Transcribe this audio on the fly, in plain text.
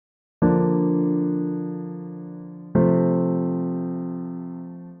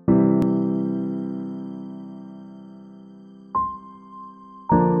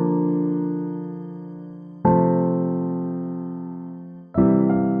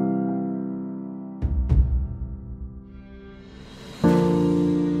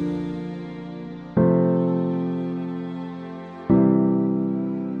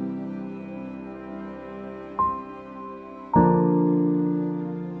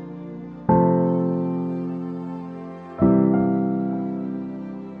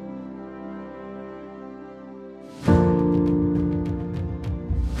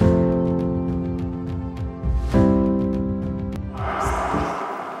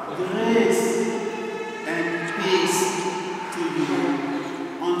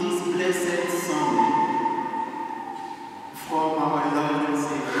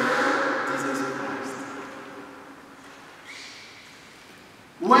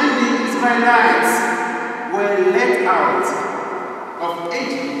when the Israelites were let out of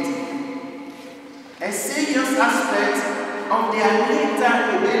Egypt, a serious aspect of their later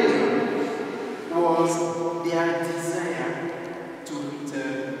rebellion was their desire to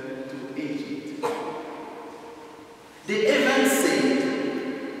return to Egypt. They even said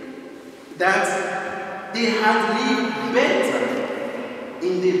that they had lived better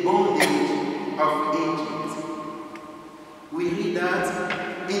in the bondage of Egypt. We read that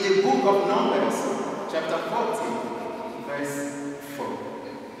in the book of Numbers, chapter 14, verse 4.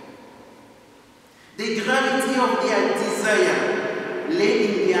 The gravity of their desire lay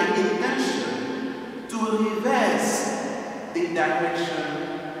in their intention to reverse the direction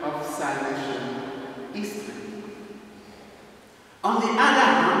of salvation history. On the other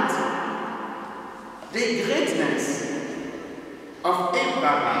hand, the greatness of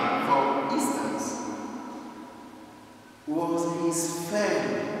Abraham, for instance, was his firm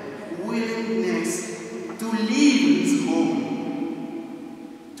willingness to leave his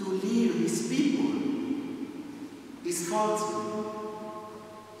home, to leave his people, his fortune,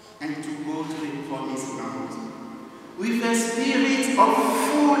 and to go to the promised land with a spirit of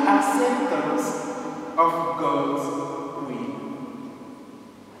full acceptance of God's will.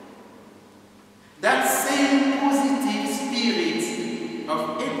 That same positive spirit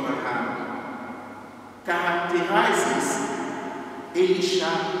of Abraham characterizes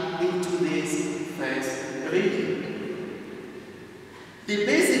Elisha in today's first reading. The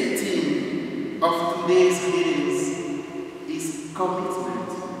basic theme of today's readings is commitment.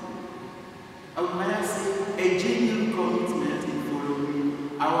 I would rather say a genuine commitment in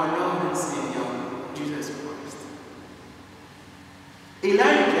following our Lord and Savior, Jesus Christ.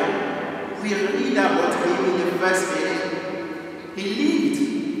 Elijah, we read about him in the first reading. He lived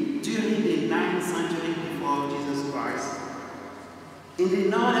during the 9th century before Jesus Christ in the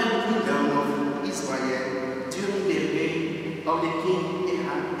northern kingdom of Israel during the reign of the king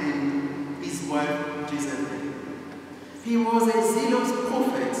Ahab and his wife Jezebel. He was a zealous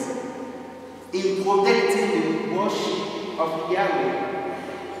prophet in protecting the worship of Yahweh,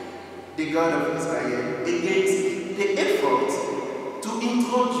 the God of Israel, against the effort to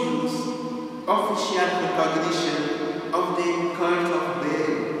introduce official recognition of the cult of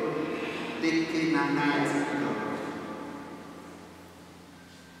Baal, the Canaanite god.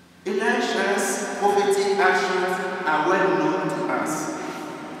 Elisha's prophetic actions are well known to us,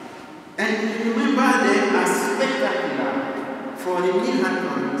 and we remember them as spectacular for the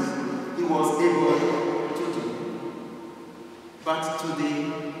miracles he was able to do. But today,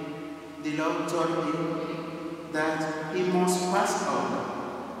 the Lord told him that he must pass on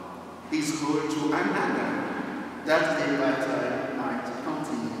his role to another, that the battle might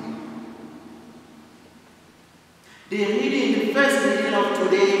continue. The reading, the first reading of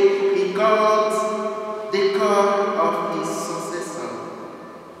today, he calls the call of his successor,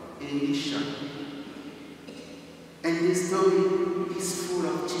 Elisha. And the story is full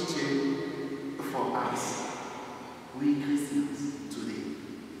of teaching for us, we Christians today.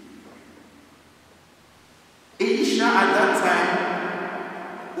 Elisha at that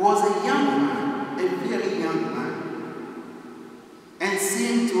time was a young man, a very young man, and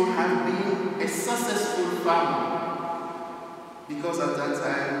seemed to have been a successful farmer, because at that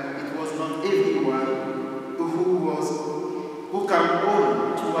time it was not everyone who can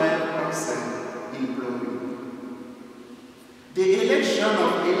own 12 oxen in glory. The election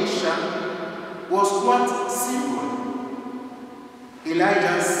of Elisha was quite simple.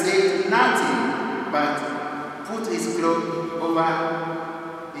 Elijah said nothing but put his cloak over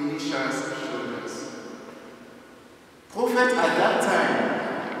Elisha's shoulders. Prophets at that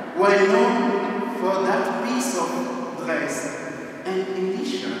time were known for that piece of dress, and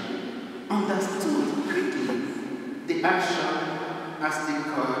Elisha understood quickly the action as the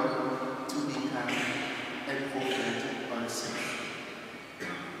call to become a prophet also.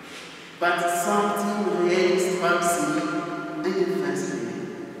 But something really strikes me in the first reading.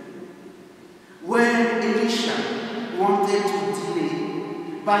 When Elisha wanted to delay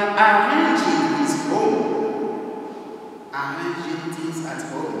by arranging his home, arranging things at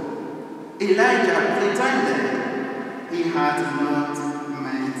home, Elijah pretended he had not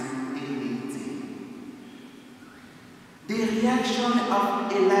meant anything. The reaction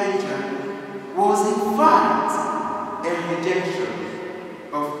of Elijah was in fact a rejection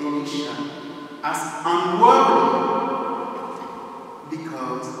of Elisha as unworthy,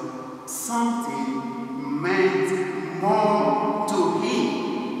 because something meant more to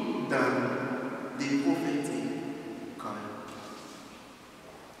him than the prophetic call.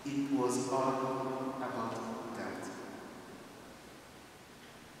 It was all about that.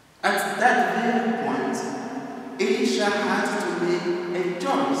 that very point, Elisha had to make a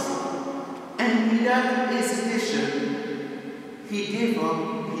choice. And without hesitation, he gave up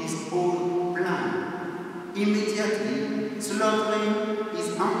his own plan, immediately slaughtering his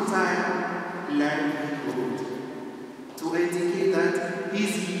entire livelihood, to indicate that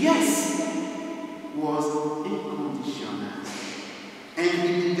his yes was unconditional. And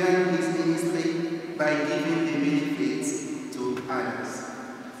he began his ministry by giving the benefits to others.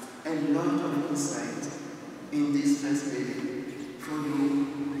 A lot of insight in this first reading for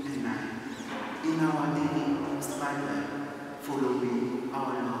you and I, in our daily struggle following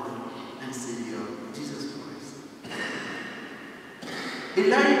our Lord and Savior, Jesus Christ.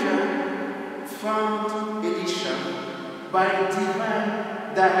 Elijah found Elisha by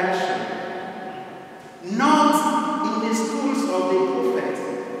divine direction, not in the schools of the prophet,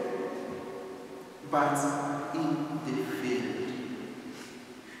 but in the field.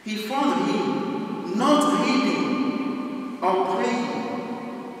 He found him not reading or praying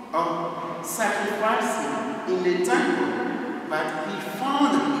or sacrificing in the temple, but he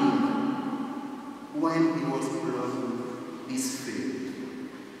found him when he was plowing his field.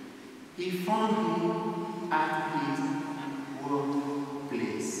 He found him at his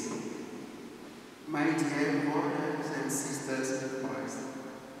workplace. My dear brothers and sisters in Christ,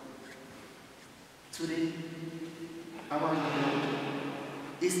 today our Lord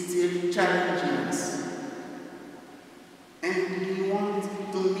is still challenging us, and He wants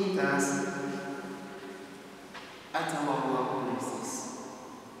to meet us at our workplaces.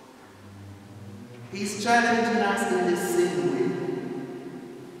 He is challenging us in the same way.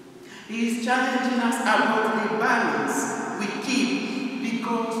 He is challenging us about the balance we keep,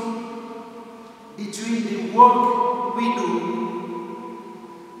 because between the work we do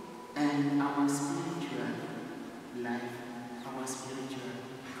and our spiritual life, our spiritual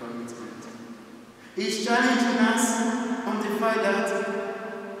commitment. He's challenging us on the fact that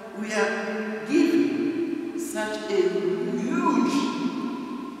we are giving such a huge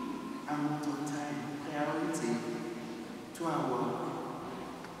amount of time, priority to our work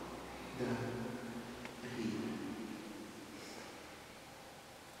than Him.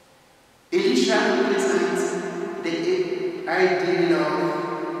 Elisha represents the ideal of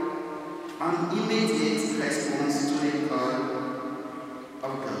an immediate response to the call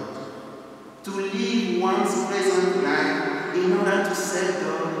of God, to live one's present life in order to serve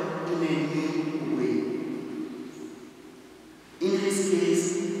God in a new way. In his case,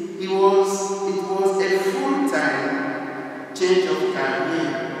 it was a full-time change of career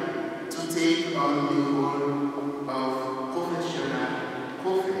to take on the role of professional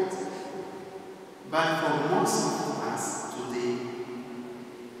prophet. But for most of us today,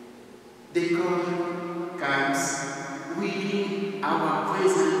 the call comes within our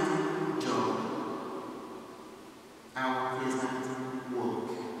present job, our present work.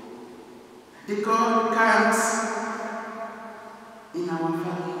 The call comes in our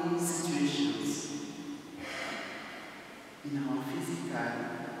family situations, in our physical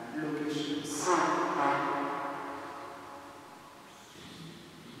locations.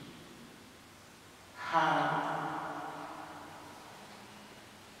 How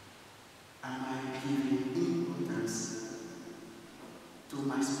am I giving importance to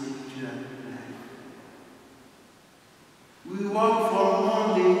my spiritual life? We work from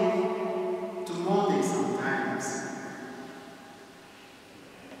Monday to Monday sometimes.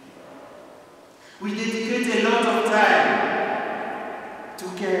 We dedicate a lot of time to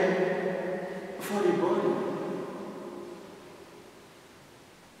care for the body.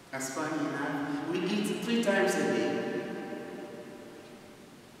 As funny enough, we eat 3 times a day,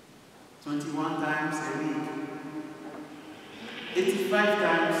 21 times a week, 85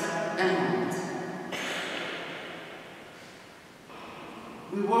 times a month.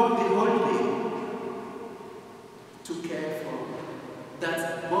 We work the whole day to care for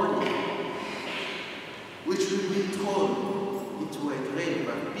that body, which will be thrown into a grave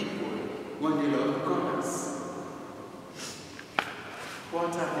of people when the Lord comes.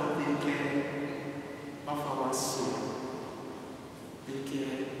 What about the care of our soul? The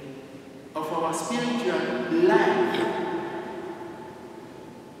care of our spiritual life?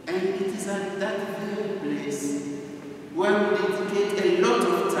 And it is at that very place where we dedicate a lot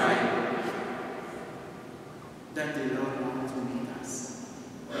of time that the Lord wants to meet us.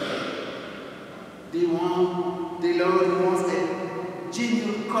 The Lord wants a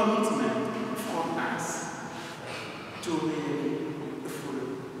genuine commitment from us to really follow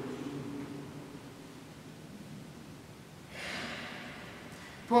Him.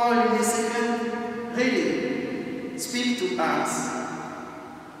 Paul in the second reading speaks to us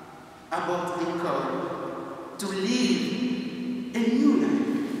about the call to live a new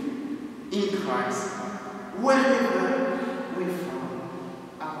life in Christ wherever we find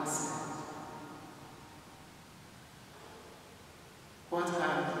ourselves. What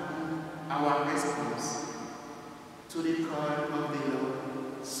have been our response to the call of the Lord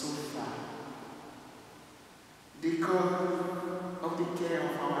so far? The call of the care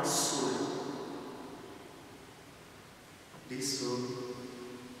of our soul. The soul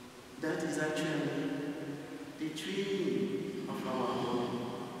that is actually the training of our home.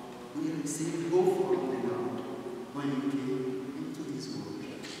 We received hope from the Lord when we came into this world.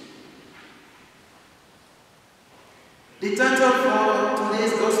 The title for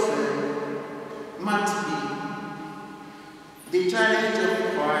today's gospel must be the challenge of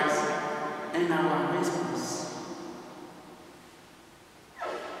Christ and our response.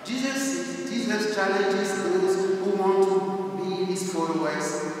 Jesus challenges those who want to be his followers,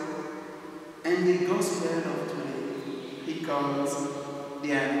 and the gospel of today he calls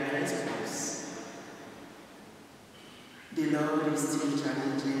their response. The Lord is still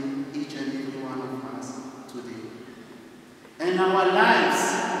challenging each and every one of us today. And our lives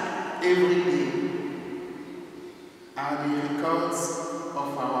every day are the records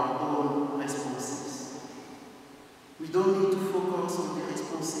of our own responses. We don't need to focus on the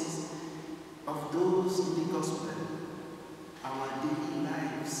responses of those in the gospel. Our daily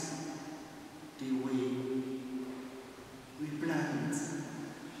lives, the way we plant,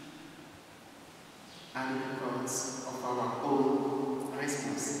 are the records of our own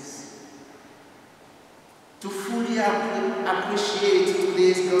responses. To fully appreciate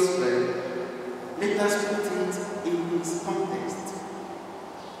today's gospel, let us put it in its context.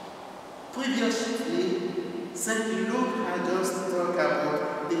 Previously, St. Luke had just talked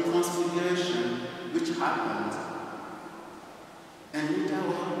about the transfiguration which happened. And later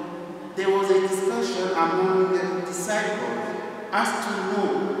on, there was a discussion among the disciples as to know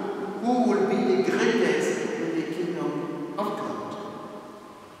who would be the greatest in the kingdom of God.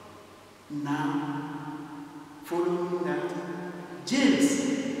 Now, following that, James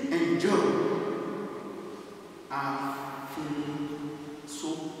and John are feeling so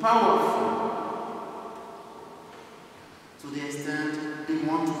powerful to the extent they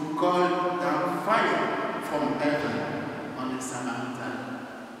want to call down fire from heaven on the Samaritan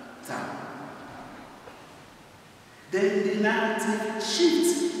town. Then the narrative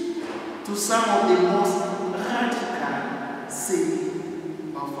shifts to some of the most radical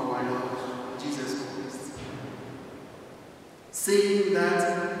saying of our Lord Jesus Christ. Saying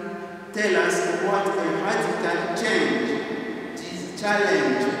that tell us what a radical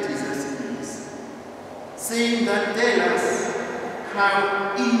challenge Jesus is. Saying that tell us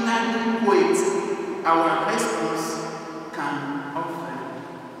how inadequate our response can often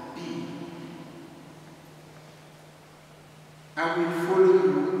be. I will follow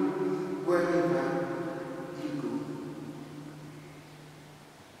you wherever you go.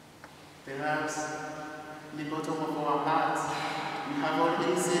 Perhaps in the bottom of our hearts, we have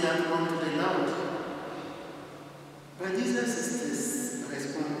already said that come to the Lord. But Jesus is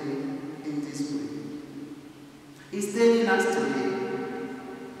responding in this way. He's telling us today,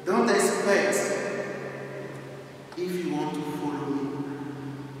 don't expect, if you want to follow me,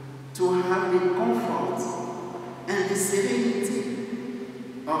 to have the comfort and the serenity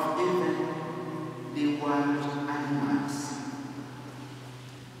of even the wild animals.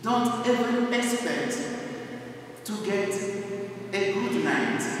 Don't even expect to get a good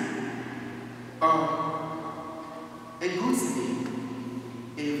night or a good sleep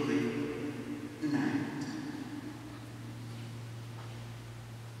every night.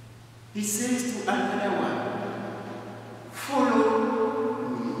 He says to another one, follow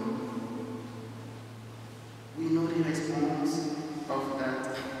me. We know the response of that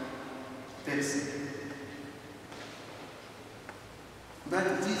person. But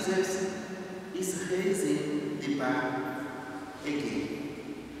Jesus is raising the bar again.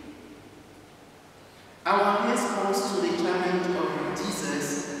 Our response to the challenge of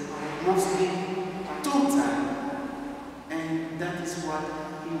Jesus must be total, and that is what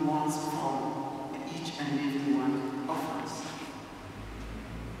he wants from each and every one of us.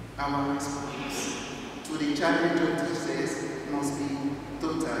 Our response to the challenge of Jesus must be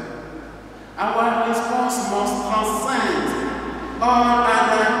total. Our response must transcend all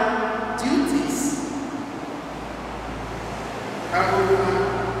other duties, however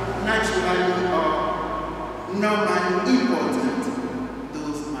naturally or normally important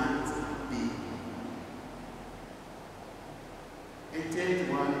those might be. A third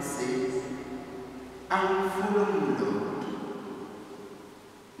one says, I will follow you, Lord.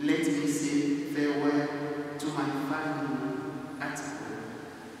 Let me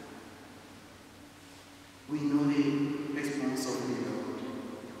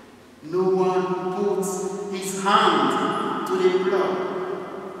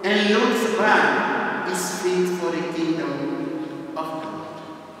and looks back is fit for the kingdom of God.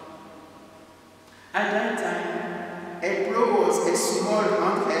 At that time, a plow was a small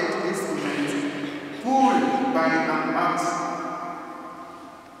handheld instrument pulled by an ox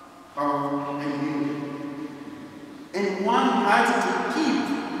or a mule. And one had to keep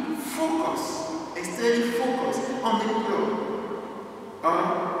focus, a steady focus on the plow, or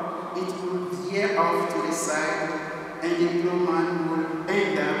it would veer off to the side and the plowman would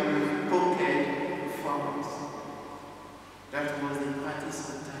end up with pocket focus. That was the practice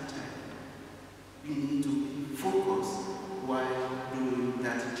at that time. You need to focus while doing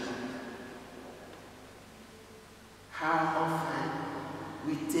that job. How often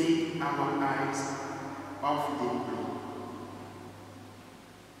we take our eyes off the plow?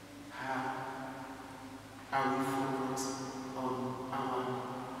 How are we focused on our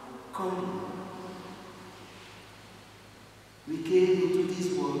calling? We came into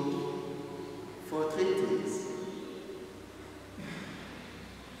this world for 3 things: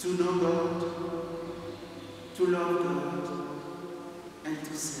 to know God, to love God, and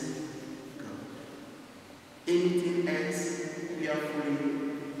to serve God. Anything else, we are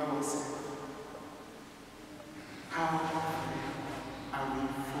fooling ourselves. How often are we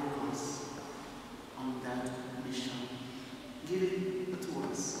focused on that mission given to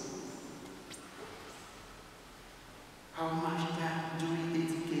us? How much time do we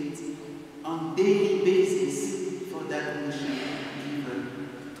dedicate on daily basis for that mission given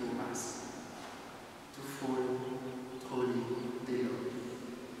to us? To follow truly the Lord.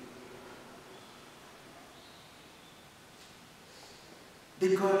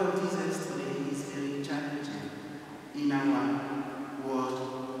 The call of Jesus today is very challenging in our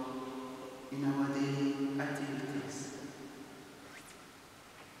world, in our daily activities.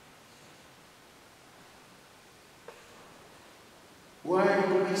 Why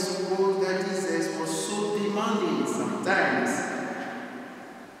do we suppose that Jesus was so demanding sometimes?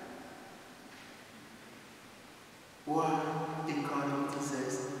 Why the call of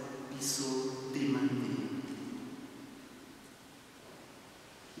Jesus is so demanding?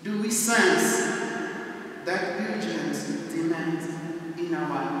 Do we sense that urgent demand in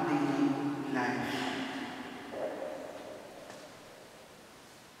our daily life?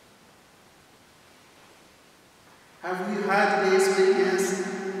 Have we had the experience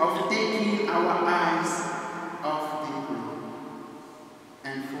of taking our eyes off the plow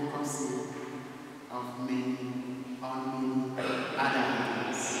and focusing on many other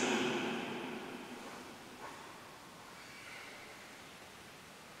things?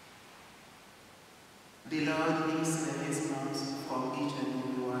 The Lord needs a response from each and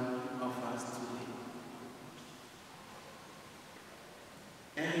every one of us today.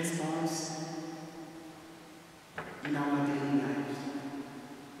 A response in our daily lives,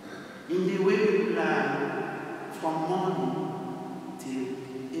 in the way we plan from morning till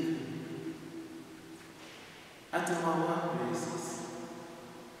evening. At our workplaces,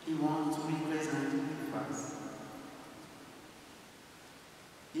 He wants to be present with us.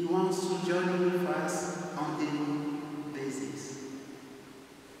 He wants to journey with us on a daily basis.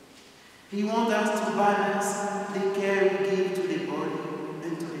 He wants us to balance the care we give to the body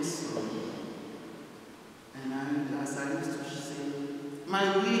and to the soul. And as I used to say,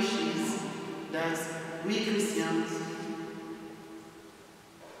 my wish is that we Christians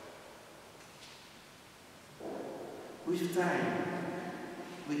with time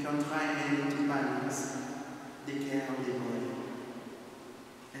we can try and to balance the care of the body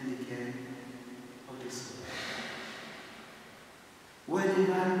and the care of the soul.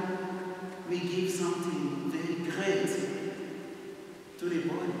 Whenever we give something very great to the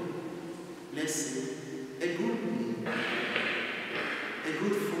body, let's say a good meal, a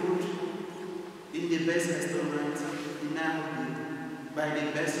good food in the best restaurant in Nairobi, by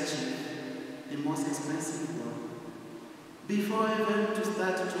the best chef, the most expensive one. Before even to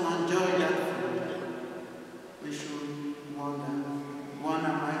start to enjoy that food, we should wonder, what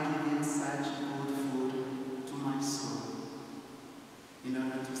am I giving such good food to my soul in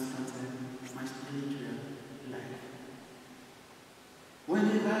order to strengthen my spiritual life?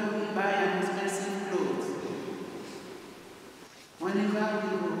 Whenever we buy an expensive clothes, whenever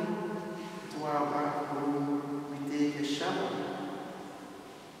we go to our back home, we take a shower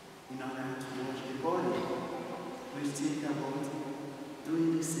in order to wash the body. We think about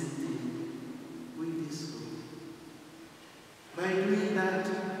doing the same thing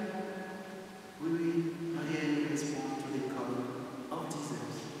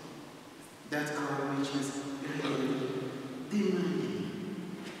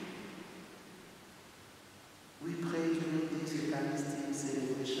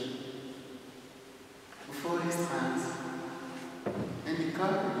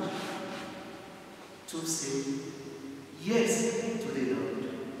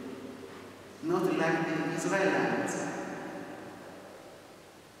not like the Israelites.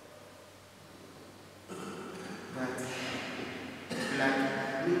 But like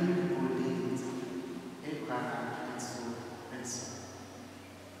many people did, Abraham and so.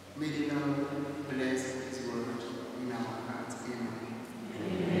 May they not